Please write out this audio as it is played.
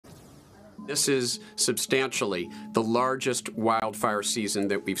This is substantially the largest wildfire season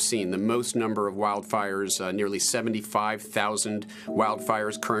that we've seen. The most number of wildfires, nearly 75,000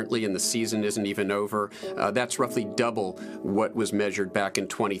 wildfires currently, and the season isn't even over. That's roughly double what was measured back in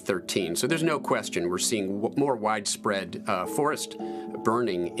 2013. So there's no question we're seeing more widespread forest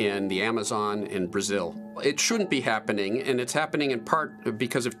burning in the Amazon and Brazil. It shouldn't be happening, and it's happening in part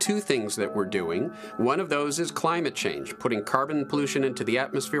because of two things that we're doing. One of those is climate change, putting carbon pollution into the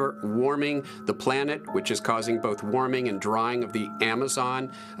atmosphere, warming the planet, which is causing both warming and drying of the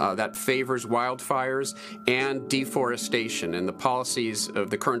Amazon. That favors wildfires, and deforestation. And the policies of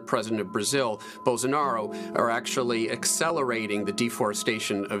the current president of Brazil, Bolsonaro, are actually accelerating the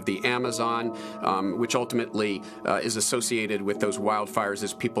deforestation of the Amazon, which ultimately is associated with those wildfires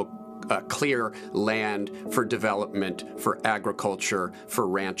as people clear land for development, for agriculture, for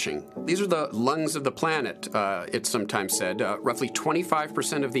ranching. These are the lungs of the planet, it's sometimes said. Roughly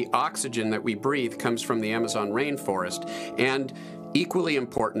 25% of the oxygen that we breathe comes from the Amazon rainforest. And equally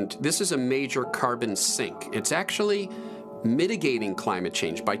important, this is a major carbon sink. It's actually mitigating climate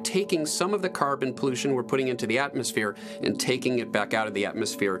change by taking some of the carbon pollution we're putting into the atmosphere and taking it back out of the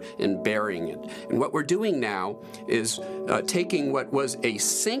atmosphere and burying it. And what we're doing now is taking what was a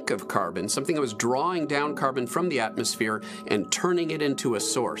sink of carbon, something that was drawing down carbon from the atmosphere, and turning it into a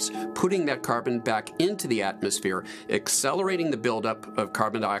source, putting that carbon back into the atmosphere, accelerating the buildup of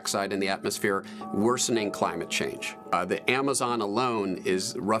carbon dioxide in the atmosphere, worsening climate change. The Amazon alone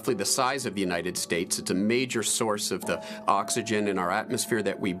is roughly the size of the United States. It's a major source of the oxygen in our atmosphere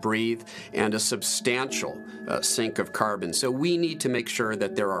that we breathe, and a substantial sink of carbon. So we need to make sure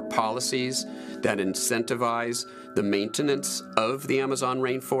that there are policies that incentivize the maintenance of the Amazon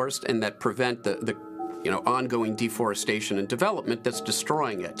rainforest and that prevent the ongoing deforestation and development that's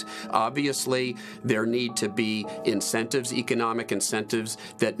destroying it. Obviously, there need to be incentives, economic incentives,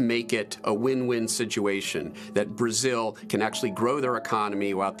 that make it a win-win situation, that Brazil can actually grow their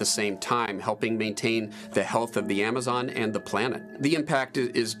economy while at the same time helping maintain the health of the Amazon and the planet. The impact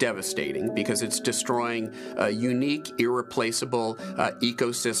is devastating because it's destroying unique, irreplaceable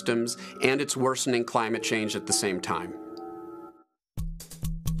ecosystems, and it's worsening climate change at the same time.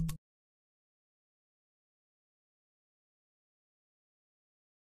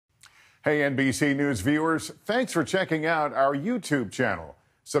 Hey, NBC News viewers, thanks for checking out our YouTube channel.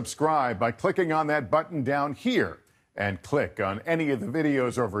 Subscribe by clicking on that button down here, and click on any of the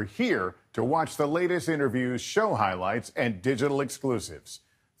videos over here to watch the latest interviews, show highlights, and digital exclusives.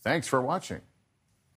 Thanks for watching.